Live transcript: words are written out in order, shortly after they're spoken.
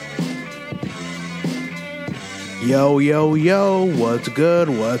Yo, yo, yo, what's good?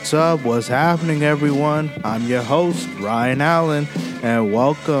 What's up? What's happening, everyone? I'm your host, Ryan Allen, and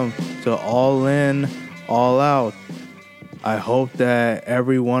welcome to All In, All Out. I hope that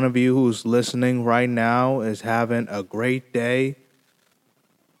every one of you who's listening right now is having a great day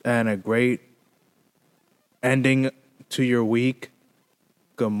and a great ending to your week.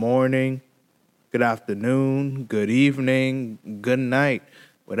 Good morning, good afternoon, good evening, good night,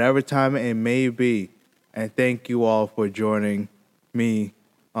 whatever time it may be. And thank you all for joining me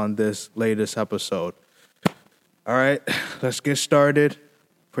on this latest episode. All right, let's get started.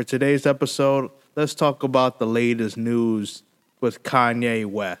 For today's episode, let's talk about the latest news with Kanye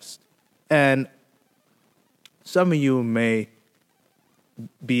West. And some of you may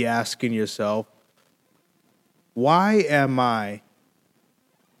be asking yourself, why am I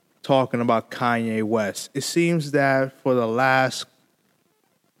talking about Kanye West? It seems that for the last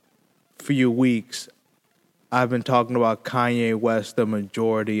few weeks, I've been talking about Kanye West the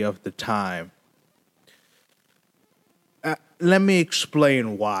majority of the time. Let me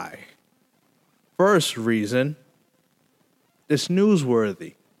explain why. First reason, it's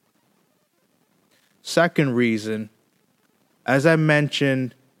newsworthy. Second reason, as I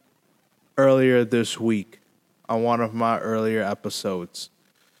mentioned earlier this week on one of my earlier episodes,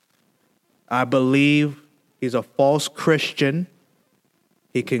 I believe he's a false Christian.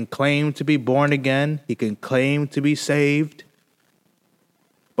 He can claim to be born again. He can claim to be saved.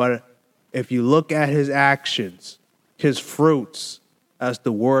 But if you look at his actions, his fruits, as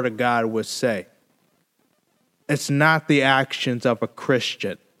the Word of God would say, it's not the actions of a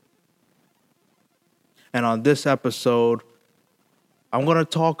Christian. And on this episode, I'm going to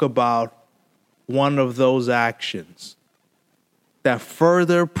talk about one of those actions that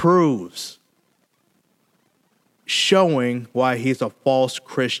further proves showing why he's a false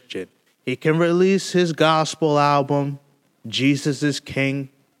Christian. He can release his gospel album, Jesus is King.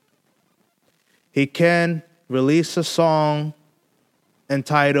 He can release a song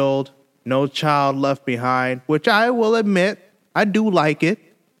entitled No Child Left Behind, which I will admit, I do like it.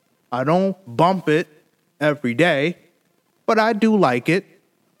 I don't bump it every day, but I do like it.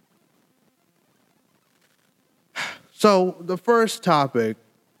 So the first topic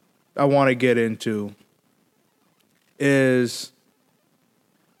I want to get into is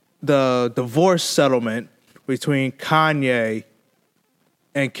the divorce settlement between Kanye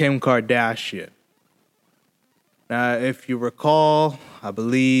and Kim Kardashian. Now, if you recall, I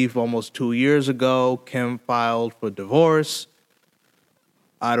believe almost 2 years ago, Kim filed for divorce.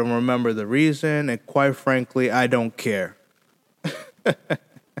 I don't remember the reason, and quite frankly, I don't care.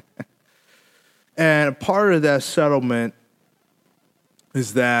 And part of that settlement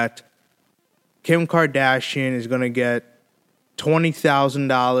is that Kim Kardashian is going to get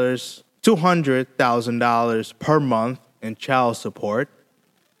 $20,000, $200,000 per month in child support.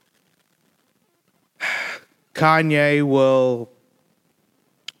 Kanye will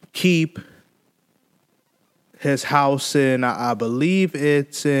keep his house in, I believe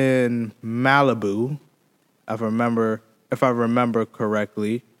it's in Malibu, if I remember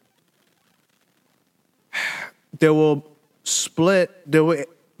correctly. They will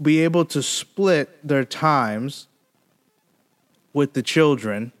be able to split their times with the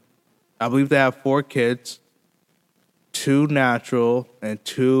children. I believe they have 4 kids, 2 natural and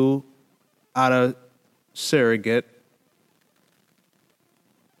 2 out of surrogate.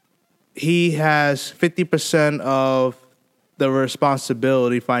 He has 50% of the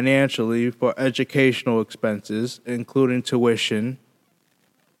responsibility financially for educational expenses, including tuition,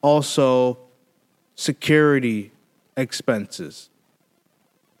 also security expenses.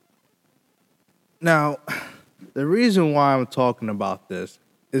 Now, the reason why I'm talking about this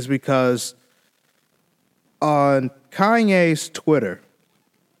is because on Kanye's Twitter,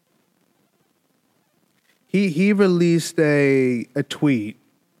 he released a tweet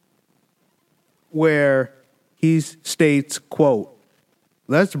where he states, quote,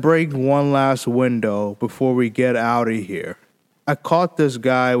 "Let's break one last window before we get out of here. I caught this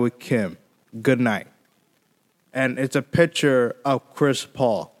guy with Kim. Good night." And it's a picture of Chris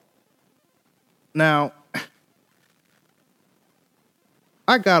Paul. Now,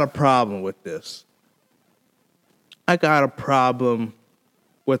 I got a problem with this. I got a problem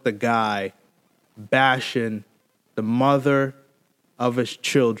with the guy bashing the mother of his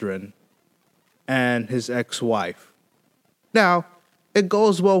children and his ex-wife. Now, it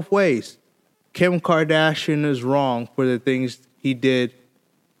goes both ways. Kim Kardashian is wrong for the things she did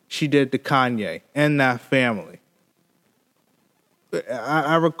to Kanye and that family.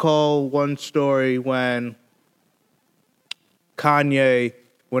 I recall one story when Kanye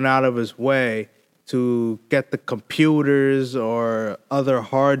went out of his way to get the computers or other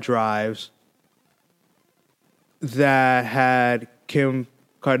hard drives that had Kim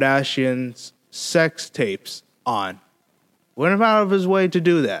Kardashian's sex tapes on. Went out of his way to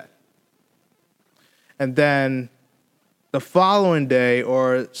do that. And then the following day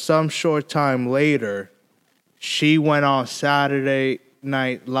or some short time later, she went on Saturday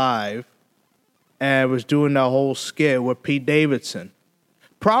Night Live and was doing that whole skit with Pete Davidson.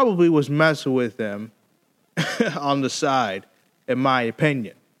 Probably was messing with him on the side, in my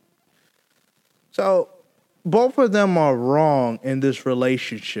opinion. So both of them are wrong in this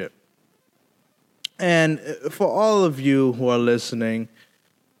relationship. And for all of you who are listening,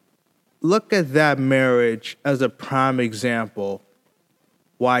 look at that marriage as a prime example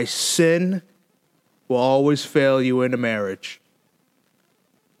why sin will always fail you in a marriage.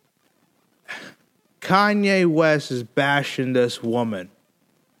 Kanye West is bashing this woman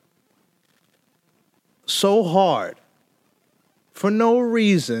so hard for no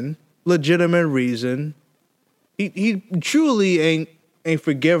reason, legitimate reason. He truly ain't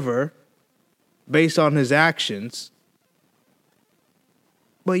forgive her based on his actions.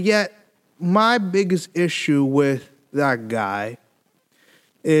 But yet, my biggest issue with that guy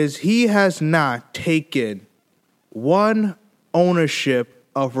is he has not taken one ownership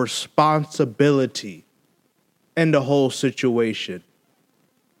of responsibility in the whole situation.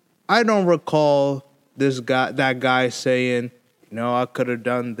 I don't recall that guy saying, I could have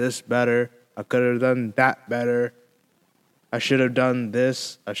done this better. I could have done that better. I should have done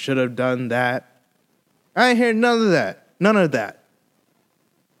this. I should have done that. I ain't hear none of that. None of that.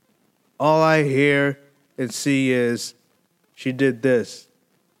 All I hear and see is she did this.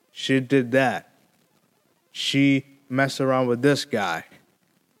 She did that. She messed around with this guy.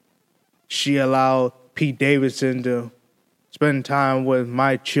 She allowed Pete Davidson to spend time with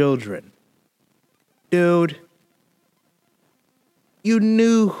my children. Dude, you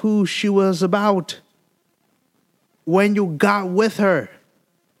knew who she was about when you got with her.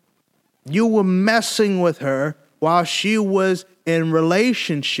 You were messing with her while she was in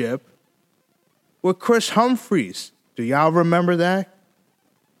relationship with Chris Humphries. Do y'all remember that?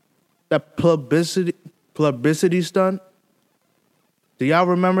 That publicity stunt? Do y'all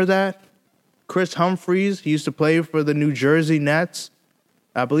remember that? Chris Humphries, he used to play for the New Jersey Nets.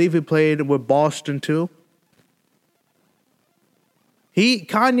 I believe he played with Boston too.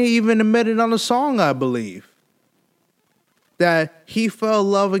 Kanye even admitted on a song, I believe, that he fell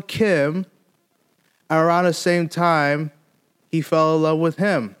in love with Kim, and around the same time, he fell in love with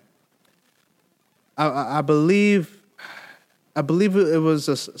him. I believe it was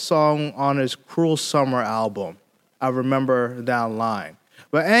a song on his Cruel Summer album. I remember that line.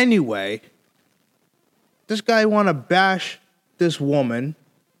 But anyway, this guy want to bash this woman,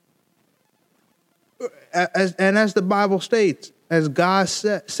 as the Bible states, as God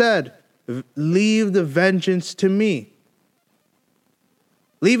said, leave the vengeance to me.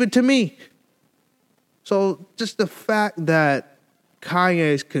 Leave it to me. So just the fact that Kanye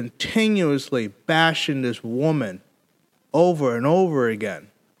is continuously bashing this woman over and over again,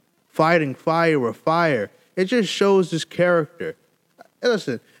 fighting fire with fire, it just shows his character.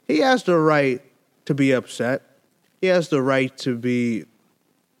 Listen, he has the right to be upset. He has the right to be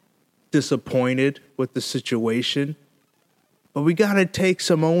disappointed with the situation. But we got to take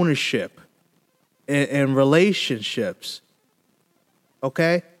some ownership in relationships.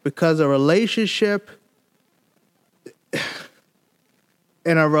 Okay? Because a relationship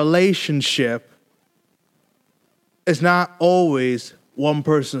is not always one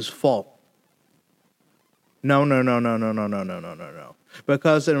person's fault. No.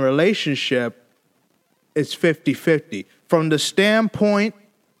 Because in a relationship, it's 50-50. From the standpoint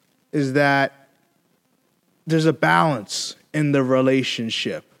is that there's a balance in the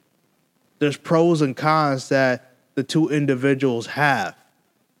relationship. There's pros and cons that the two individuals have.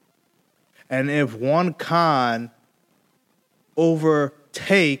 And if one con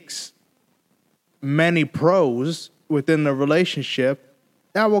overtakes many pros within the relationship,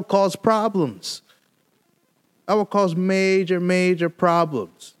 that will cause problems. That will cause major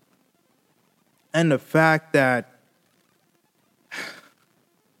problems. And the fact that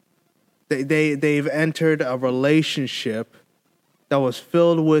they've entered a relationship that was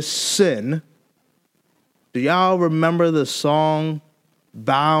filled with sin. Do y'all remember the song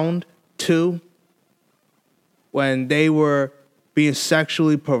Bound 2? When they were being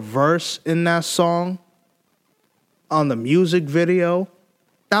sexually perverse in that song on the music video?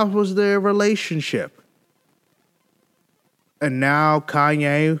 That was their relationship. And now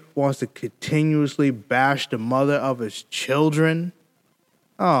Kanye wants to continuously bash the mother of his children.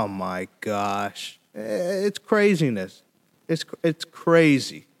 Oh my gosh. It's craziness. It's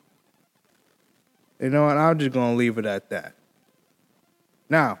crazy. You know what? I'm just going to leave it at that.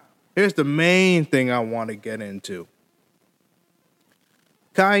 Now, here's the main thing I want to get into.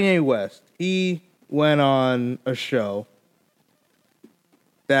 Kanye West, he went on a show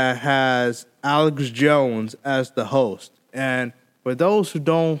that has Alex Jones as the host. And for those who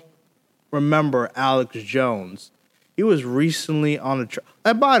don't remember Alex Jones, he was recently on a...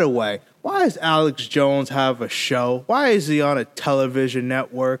 And by the way, why does Alex Jones have a show? Why is he on a television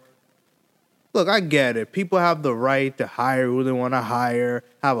network? Look, I get it. People have the right to hire who they want to hire,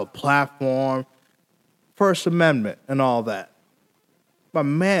 have a platform, First Amendment, and all that. But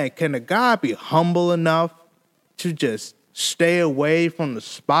man, can a guy be humble enough to just stay away from the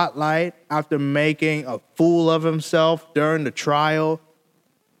spotlight after making a fool of himself during the trial?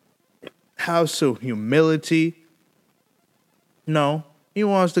 Have some humility? No, he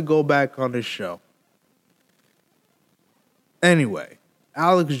wants to go back on his show. Anyway,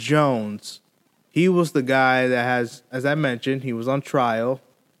 Alex Jones, he was the guy that has, as I mentioned, he was on trial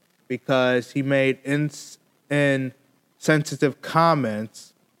because he made insensitive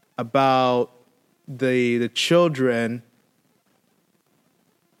comments about the children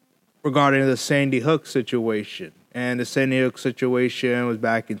regarding the Sandy Hook situation. And the Sandy Hook situation was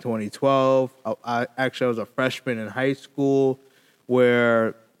back in 2012. I was a freshman in high school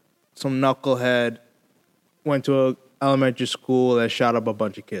where some knucklehead went to an elementary school that shot up a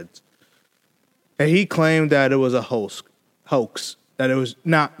bunch of kids. And he claimed that it was a hoax, that it was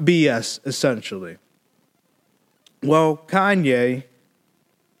not BS, essentially. Well, Kanye,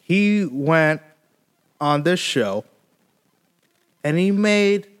 he went on this show and he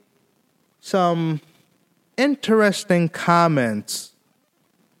made some interesting comments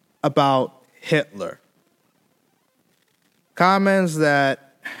about Hitler. Comments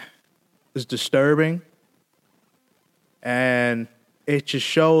that is disturbing, and it just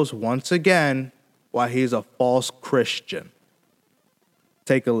shows once again why he's a false Christian.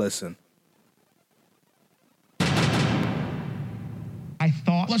 Take a listen. I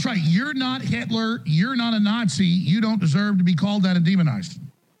thought, that's right, you're not Hitler, you're not a Nazi, you don't deserve to be called that and demonized.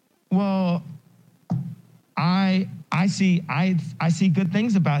 Well, I see good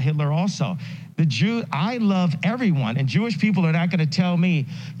things about Hitler also. I love everyone, and Jewish people are not going to tell me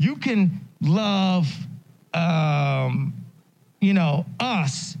you can love, us,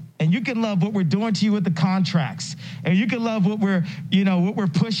 and you can love what we're doing to you with the contracts, and you can love what we're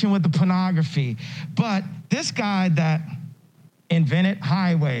pushing with the pornography. But this guy that invented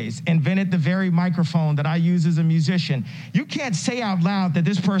highways, invented the very microphone that I use as a musician, you can't say out loud that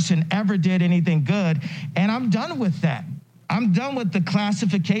this person ever did anything good, and I'm done with that. I'm done with the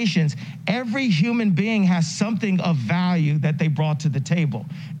classifications. Every human being has something of value that they brought to the table,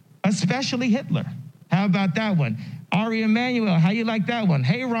 especially Hitler. How about that one? Ari Emanuel, how you like that one?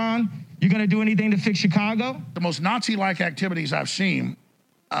 Hey, Ron, you gonna do anything to fix Chicago? The most Nazi-like activities I've seen,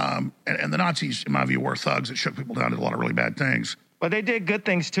 and the Nazis, in my view, were thugs that shook people down, did a lot of really bad things. But they did good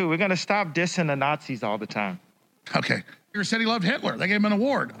things too. We're gonna stop dissing the Nazis all the time. Okay. He said he loved Hitler. They gave him an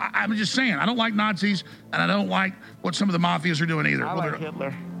award. I'm just saying, I don't like Nazis, and I don't like what some of the mafias are doing either. I like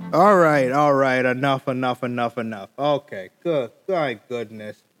Hitler. All right. Enough. Okay, good. My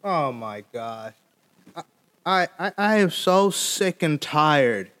goodness. Oh, my gosh. I am so sick and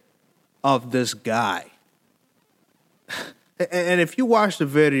tired of this guy. And if you watch the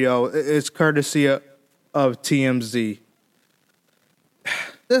video, it's courtesy of TMZ.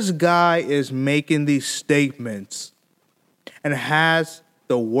 This guy is making these statements and has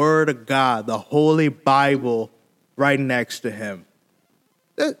the Word of God, the Holy Bible, right next to him.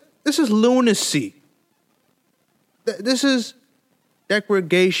 This is lunacy. This is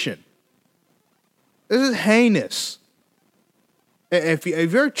degradation. This is heinous. If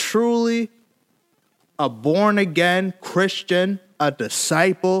you're truly a born-again Christian, a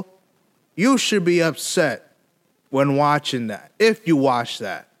disciple, you should be upset when watching that, if you watch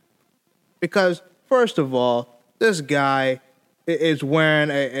that. Because, first of all, this guy is wearing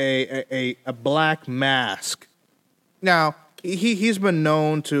a black mask. Now, he's been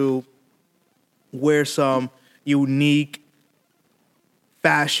known to wear some unique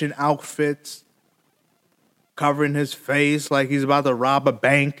fashion outfits, covering his face like he's about to rob a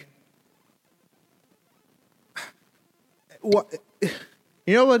bank. What,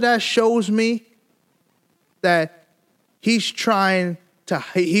 you know what that shows me? That he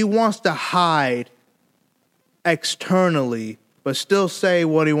wants to hide externally, but still say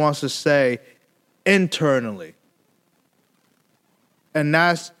what he wants to say internally. And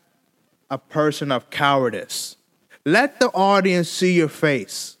that's a person of cowardice. Let the audience see your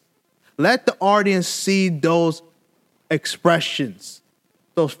face. Let the audience see those expressions,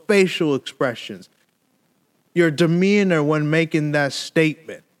 those facial expressions, your demeanor when making that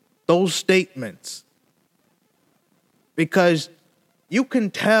statement, those statements. Because you can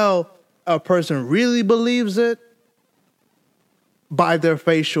tell a person really believes it by their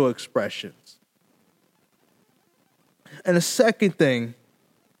facial expressions. And the second thing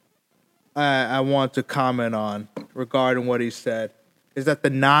I want to comment on regarding what he said is that the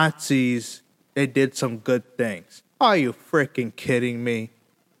Nazis, they did some good things. Are you freaking kidding me?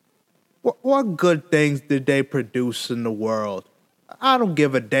 What good things did they produce in the world? I don't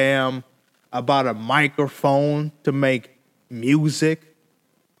give a damn about a microphone to make music.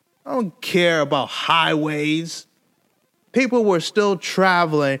 I don't care about highways. People were still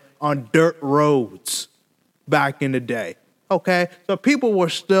traveling on dirt roads back in the day. Okay? So people were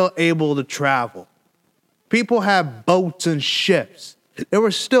still able to travel. People had boats and ships. They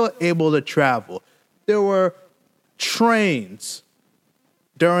were still able to travel. There were trains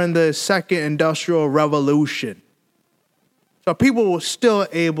during the Second Industrial Revolution. So people were still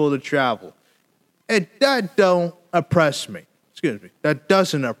able to travel. And that don't oppress me. Excuse me. That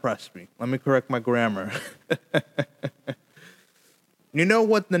doesn't oppress me. Let me correct my grammar. You know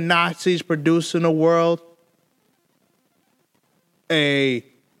what the Nazis produced in the world? A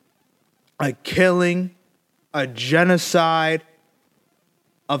killing, a genocide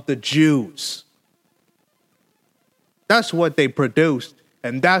of the Jews. That's what they produced,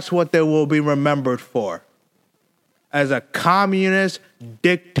 and that's what they will be remembered for. As a communist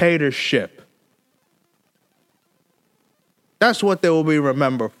dictatorship. That's what they will be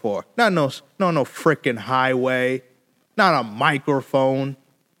remembered for. Not no freaking highway. Not a microphone.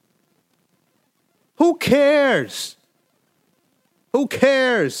 Who cares? Who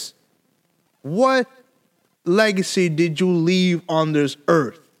cares? What legacy did you leave on this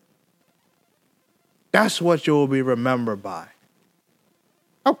earth? That's what you will be remembered by.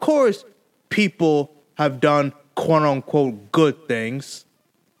 Of course, people have done quote-unquote good things.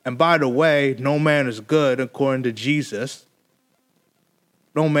 And by the way, no man is good according to Jesus.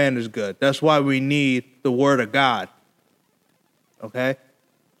 No man is good. That's why we need the word of God. Okay?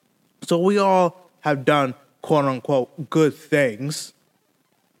 So we all have done quote-unquote good things.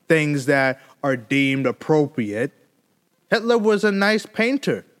 Things that are deemed appropriate. Hitler was a nice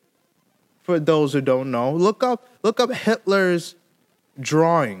painter. For those who don't know, look up Hitler's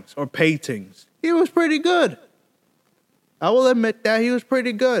drawings or paintings. He was pretty good. I will admit that he was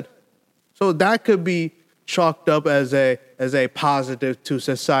pretty good. So that could be chalked up as a positive to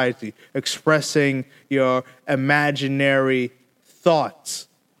society, expressing your imaginary thoughts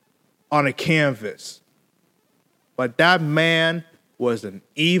on a canvas. But that man was an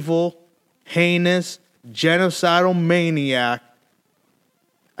evil, heinous, genocidal maniac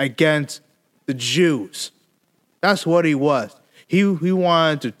against the Jews. That's what he was. He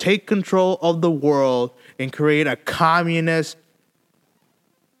wanted to take control of the world and create a communist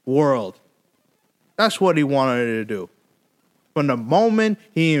world. That's what he wanted to do. From the moment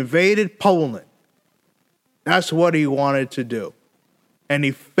he invaded Poland, that's what he wanted to do. And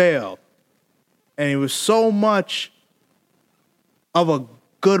he failed. And he was so much of a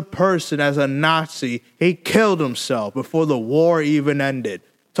good person as a Nazi, he killed himself before the war even ended.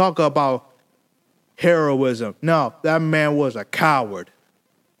 Talk about heroism. No, that man was a coward.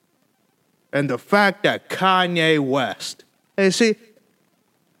 And the fact that Kanye West, and see,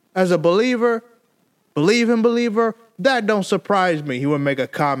 as a believer, believing believer, that don't surprise me. He would make a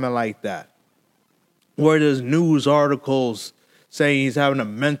comment like that. Where there's news articles saying he's having a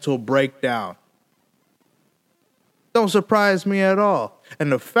mental breakdown. Don't surprise me at all.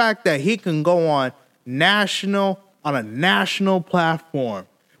 And the fact that he can go on a national platform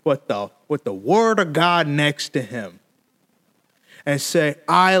with the word of God next to him and say,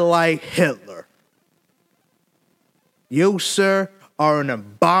 I like Hitler. You, sir, are an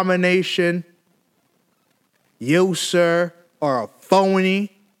abomination. You, sir, are a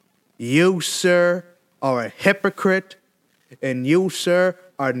phony. You, sir, are a hypocrite. And you, sir,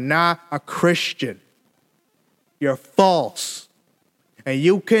 are not a Christian. You're false. And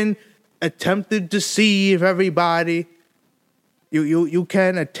you can attempt to deceive everybody. You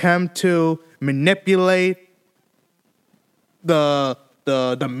can attempt to manipulate the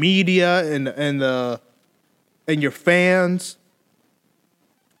media and your fans,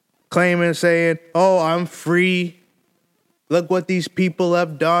 claiming, saying, "Oh, I'm free. Look what these people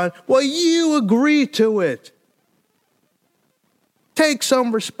have done." Well, you agree to it. Take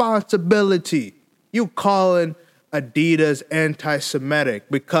some responsibility. You calling Adidas anti-Semitic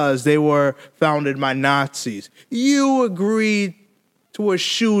because they were founded by Nazis. You agreed to a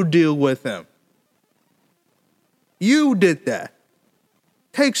shoe deal with them. You did that.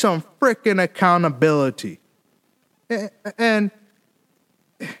 Take some freaking accountability. And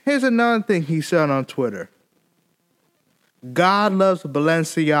here's another thing he said on Twitter. God loves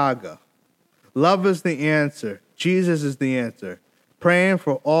Balenciaga. Love is the answer. Jesus is the answer. Praying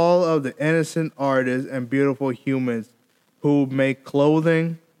for all of the innocent artists and beautiful humans who make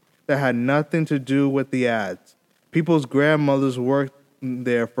clothing that had nothing to do with the ads. People's grandmothers worked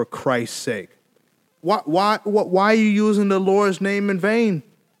there for Christ's sake. Why are you using the Lord's name in vain?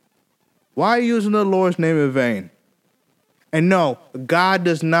 Why are you using the Lord's name in vain? And no, God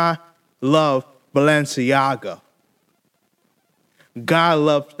does not love Balenciaga. God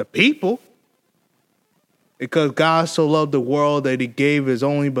loves the people. Because God so loved the world that he gave his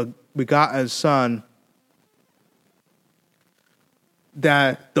only begotten Son,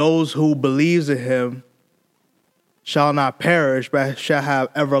 that those who believes in him shall not perish, but shall have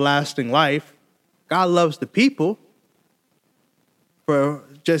everlasting life. God loves the people. For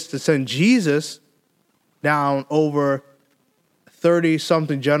just to send Jesus down over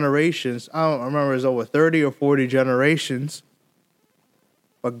 30-something generations. I don't remember, it's over 30 or 40 generations.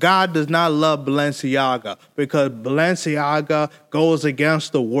 But God does not love Balenciaga because Balenciaga goes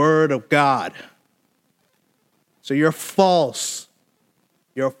against the word of God. So you're false.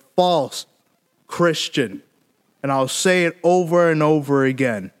 You're false Christian. And I'll say it over and over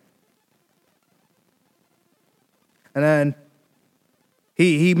again. And then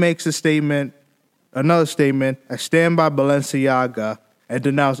he makes a statement, another statement. I stand by Balenciaga and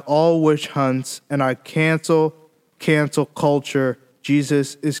denounce all witch hunts and I cancel culture.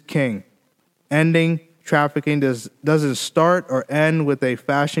 Jesus is king. Ending trafficking doesn't start or end with a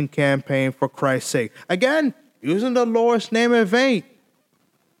fashion campaign for Christ's sake. Again, using the Lord's name in vain.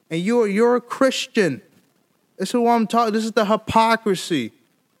 And you're a Christian. This is what I'm talking. This is the hypocrisy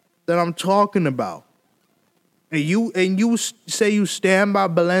that I'm talking about. And you say you stand by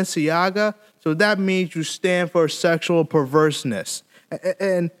Balenciaga, so that means you stand for sexual perverseness.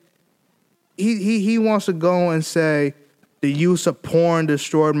 And he wants to go and say, the use of porn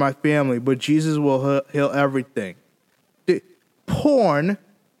destroyed my family, but Jesus will heal everything. Porn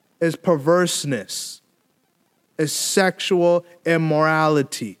is perverseness. It's sexual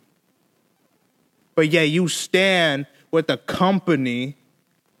immorality. But yet you stand with a company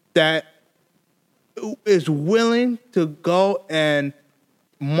that is willing to go and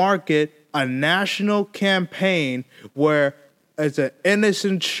market a national campaign where it's an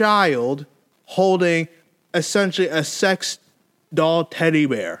innocent child holding essentially a sex doll teddy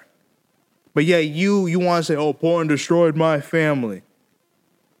bear. But yet you want to say, oh, porn destroyed my family.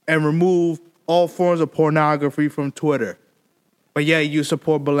 And remove all forms of pornography from Twitter. But yet you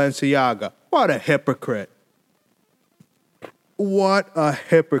support Balenciaga. What a hypocrite. What a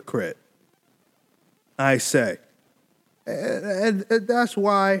hypocrite, I say. And that's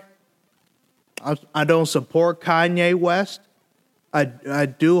why I don't support Kanye West. I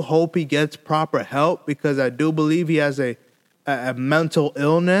do hope he gets proper help because I do believe he has a mental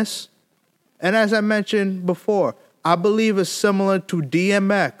illness. And as I mentioned before, I believe it's similar to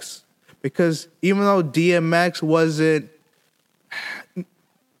DMX because even though DMX wasn't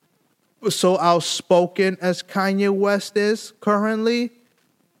so outspoken as Kanye West is currently,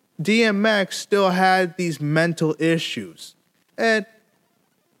 DMX still had these mental issues. And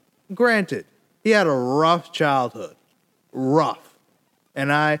granted, he had a rough childhood. Rough.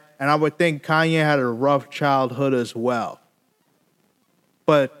 And I would think Kanye had a rough childhood as well.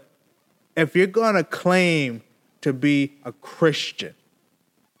 But if you're going to claim to be a Christian,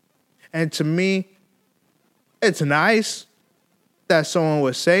 and to me, it's nice that someone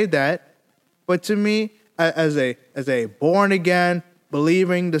would say that, but to me, as a born-again,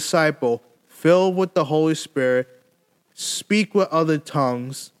 believing disciple, filled with the Holy Spirit, speak with other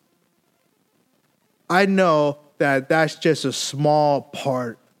tongues, I know that that's just a small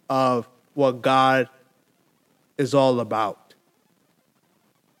part of what God is all about.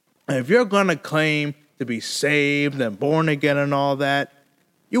 And if you're going to claim to be saved and born again and all that,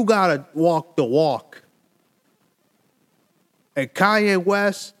 you got to walk the walk. And Kanye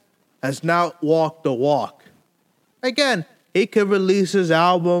West has not walked the walk. Again, he could release his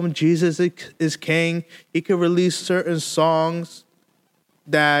album, Jesus is King. He could release certain songs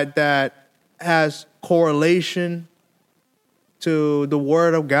that has correlation to the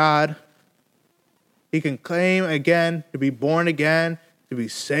word of God. He can claim again to be born again, to be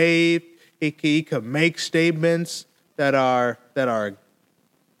saved. He can make statements that are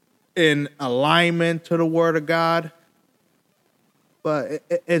in alignment to the word of God. But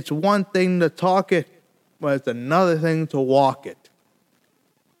it's one thing to talk it, but it's another thing to walk it.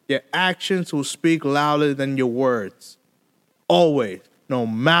 Your actions will speak louder than your words. Always, no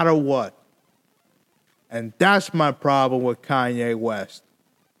matter what. And that's my problem with Kanye West.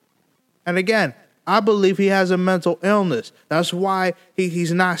 And again, I believe he has a mental illness. That's why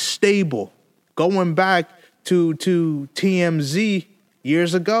he's not stable. Going back to TMZ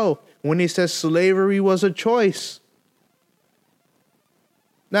years ago when he said slavery was a choice.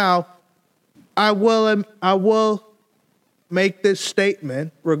 Now, I will make this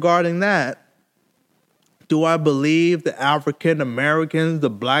statement regarding that. Do I believe the African Americans, the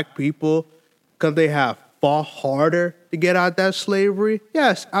black people, because they have fought harder to get out that slavery?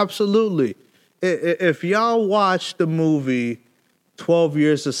 Yes, absolutely. If y'all watch the movie 12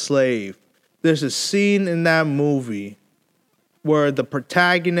 Years a Slave, there's a scene in that movie where the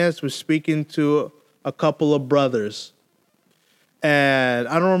protagonist was speaking to a couple of brothers. And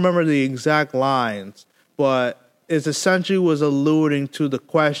I don't remember the exact lines, but it essentially was alluding to the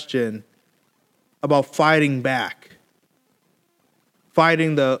question about fighting back.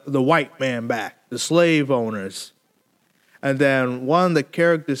 Fighting the white man back, the slave owners. And then one of the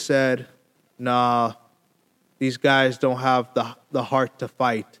characters said, nah, these guys don't have the heart to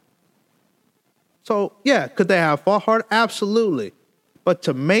fight. So, yeah, could they have fought hard? Absolutely. But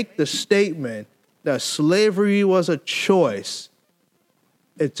to make the statement that slavery was a choice,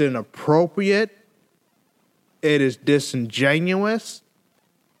 it's inappropriate, it is disingenuous,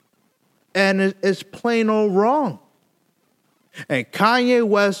 and it's plain old wrong. And Kanye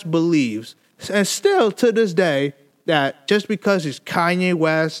West believes, and still to this day, that just because he's Kanye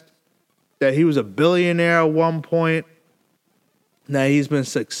West, that he was a billionaire at one point, that he's been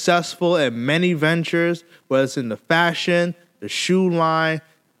successful in many ventures, whether it's in the fashion, the shoe line,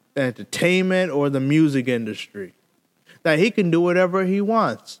 the entertainment, or the music industry, that he can do whatever he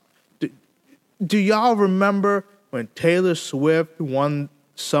wants. Do y'all remember when Taylor Swift won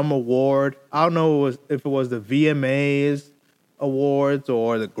some award? I don't know if it was the VMAs awards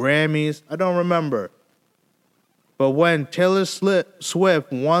or the Grammys. I don't remember. But when Taylor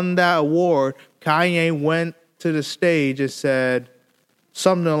Swift won that award, Kanye went to the stage and said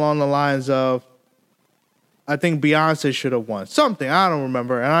something along the lines of, I think Beyonce should have won. Something, I don't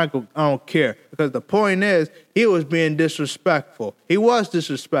remember, and I don't care. Because the point is, he was being disrespectful. He was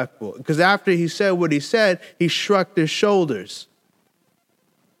disrespectful. Because after he said what he said, he shrugged his shoulders.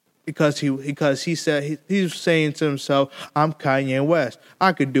 Because he said, he was saying to himself, I'm Kanye West.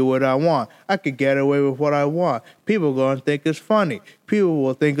 I could do what I want. I could get away with what I want. People are going to think it's funny. People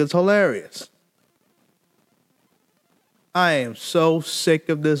will think it's hilarious. I am so sick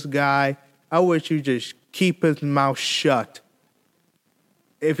of this guy. I wish he just keep his mouth shut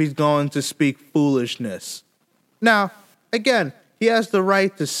if he's going to speak foolishness. Now, again, he has the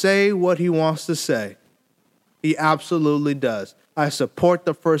right to say what he wants to say. He absolutely does. I support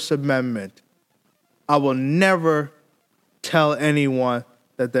the First Amendment. I will never tell anyone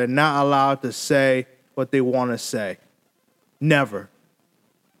that they're not allowed to say what they want to say. Never.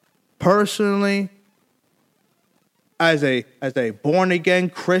 Personally, as a born-again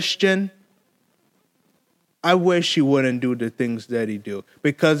Christian, I wish he wouldn't do the things that he do,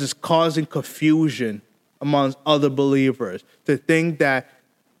 because it's causing confusion amongst other believers to think that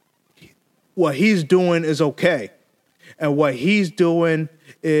what he's doing is okay, and what he's doing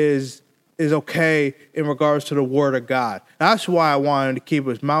is okay in regards to the word of God. That's why I want him to keep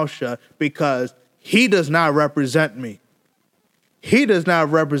his mouth shut, because he does not represent me. He does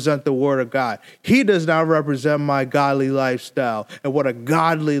not represent the word of God. He does not represent my godly lifestyle and what a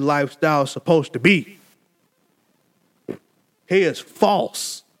godly lifestyle is supposed to be. He is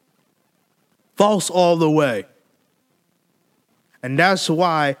false. False all the way. And that's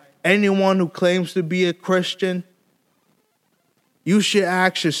why anyone who claims to be a Christian, you should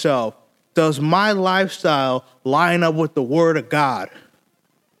ask yourself, does my lifestyle line up with the word of God?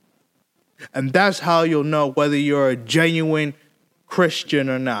 And that's how you'll know whether you're a genuine Christian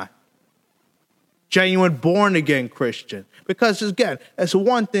or not. Genuine born-again Christian. Because again, it's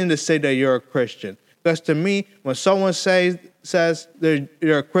one thing to say that you're a Christian. Because to me, when someone says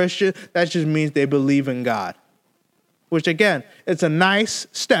you're a Christian, that just means they believe in God. Which again, it's a nice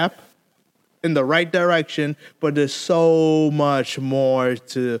step in the right direction, but there's so much more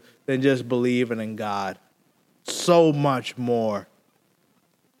than just believing in God. So much more.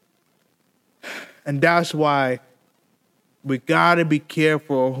 And that's why we gotta be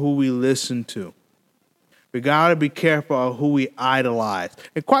careful of who we listen to. We gotta be careful of who we idolize.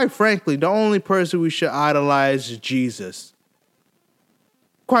 And quite frankly, the only person we should idolize is Jesus.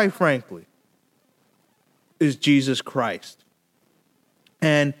 quite frankly, is Jesus Christ.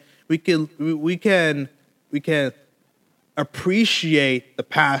 And we can appreciate the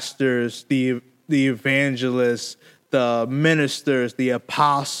pastors, the evangelists, the ministers, the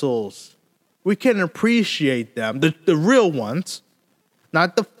apostles. We can appreciate them, the real ones,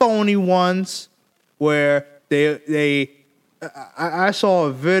 not the phony ones where I saw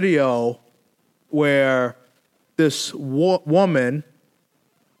a video where this woman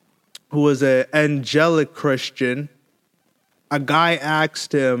who was an angelic Christian, a guy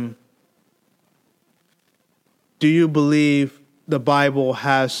asked him, "Do you believe the Bible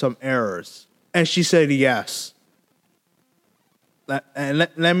has some errors?" And she said yes. And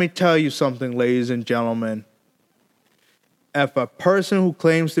let me tell you something, ladies and gentlemen. If a person who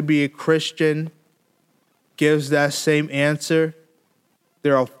claims to be a Christian gives that same answer,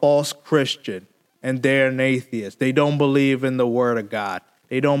 they're a false Christian and they're an atheist. They don't believe in the Word of God.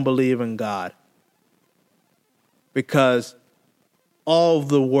 They don't believe in God. Because all of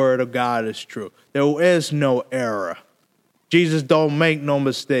the Word of God is true. There is no error. Jesus don't make no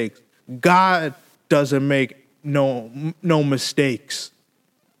mistakes. God doesn't make no mistakes.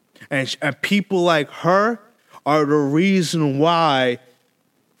 And people like her are the reason why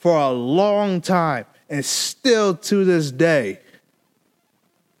for a long time and still to this day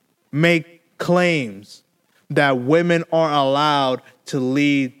make claims that women aren't allowed to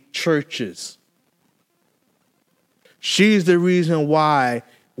lead churches. She's the reason why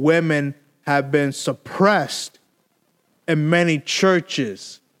women have been suppressed in many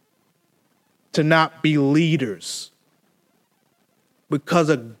churches to not be leaders because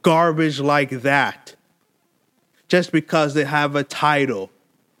of garbage like that. Just because they have a title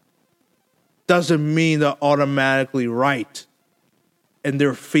doesn't mean they're automatically right in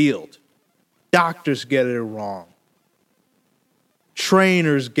their field. Doctors get it wrong.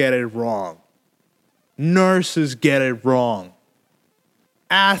 Trainers get it wrong. Nurses get it wrong.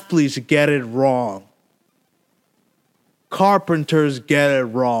 Athletes get it wrong. Carpenters get it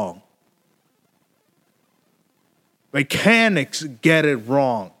wrong. Mechanics get it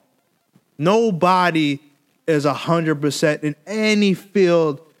wrong. Nobody is 100% in any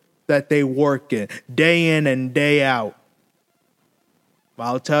field that they work in, day in and day out.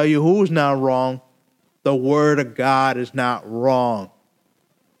 I'll tell you who's not wrong. The Word of God is not wrong.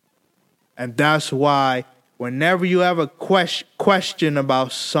 And that's why whenever you have a question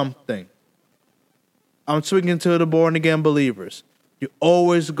about something, I'm speaking to the born-again believers, you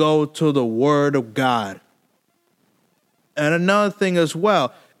always go to the Word of God. And another thing as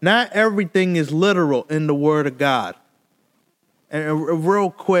well, not everything is literal in the Word of God. And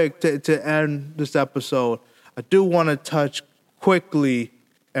real quick, to end this episode, I do want to touch quickly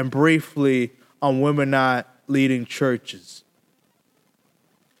and briefly on women not leading churches.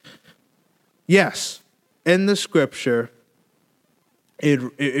 Yes, in the scripture, it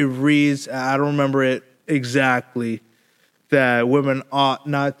reads, I don't remember it exactly, that women ought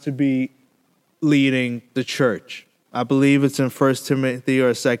not to be leading the church. I believe it's in 1 Timothy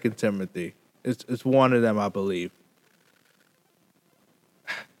or 2 Timothy. It's one of them, I believe.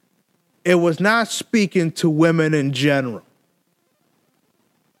 It was not speaking to women in general.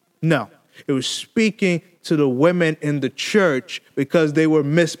 No, it was speaking to the women in the church because they were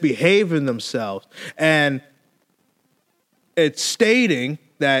misbehaving themselves. And it's stating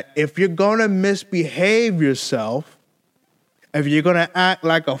that if you're going to misbehave yourself, if you're going to act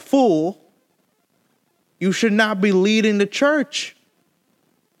like a fool, you should not be leading the church.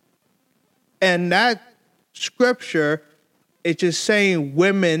 And that scripture, it's just saying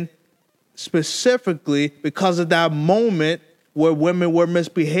women specifically because of that moment where women were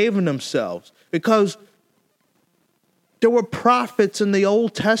misbehaving themselves. Because there were prophets in the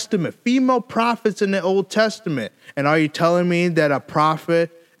Old Testament, female prophets in the Old Testament. And are you telling me that a prophet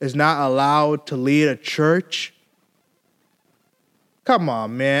is not allowed to lead a church? Come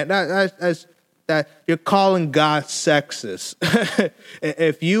on, man. That's you're calling God sexist.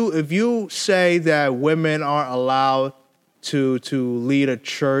 If you say that women aren't allowed to lead a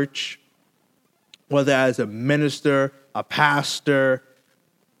church, whether as a minister, a pastor,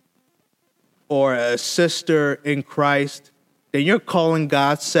 or a sister in Christ, then you're calling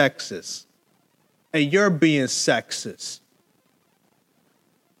God sexist. And you're being sexist.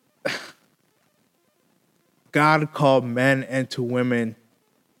 God called men and to women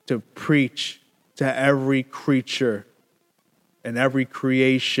to preach to every creature and every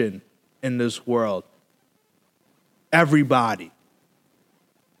creation in this world. Everybody.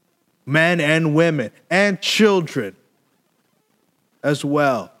 Men and women and children as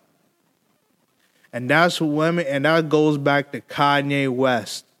well. And that goes back to Kanye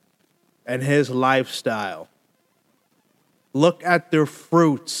West and his lifestyle. Look at their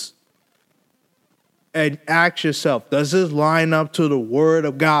fruits and ask yourself, does this line up to the word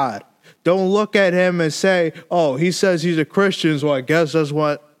of God? Don't look at him and say, oh, he says he's a Christian, so I guess that's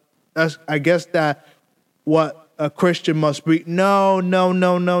what a Christian must be. No.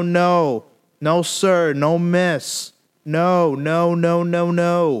 No, sir. No, miss.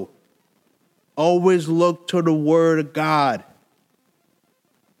 No. Always look to the word of God.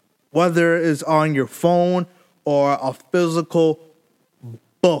 Whether it's on your phone or a physical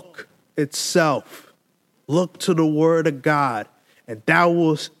book itself, look to the word of God, and that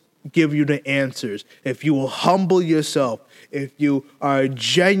will give you the answers. If you will humble yourself, if you are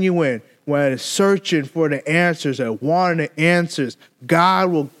genuine when searching for the answers and wanting the answers,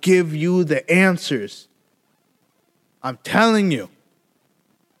 God will give you the answers. I'm telling you.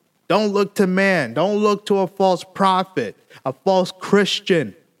 Don't look to man. Don't look to a false prophet, a false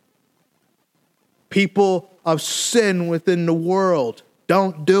Christian. People of sin within the world.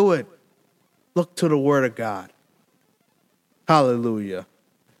 Don't do it. Look to the word of God. Hallelujah.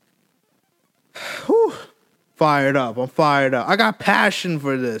 Whew. Fired up. I'm fired up. I got passion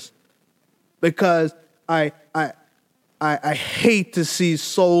for this because I hate to see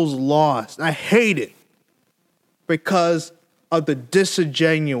souls lost. I hate it because of the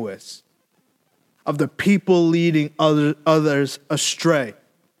disingenuous, of the people leading others astray.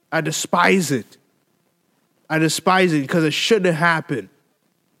 I despise it. Because it shouldn't happen.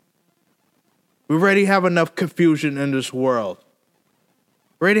 We already have enough confusion in this world.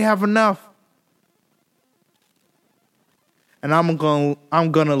 We already have enough. And I'm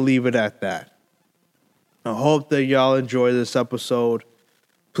gonna leave it at that. I hope that y'all enjoy this episode.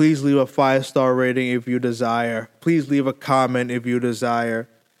 Please leave a 5-star rating if you desire. Please leave a comment if you desire.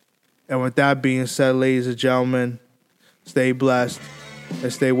 And with that being said, ladies and gentlemen, stay blessed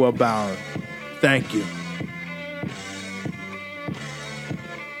and stay well balanced. Thank you.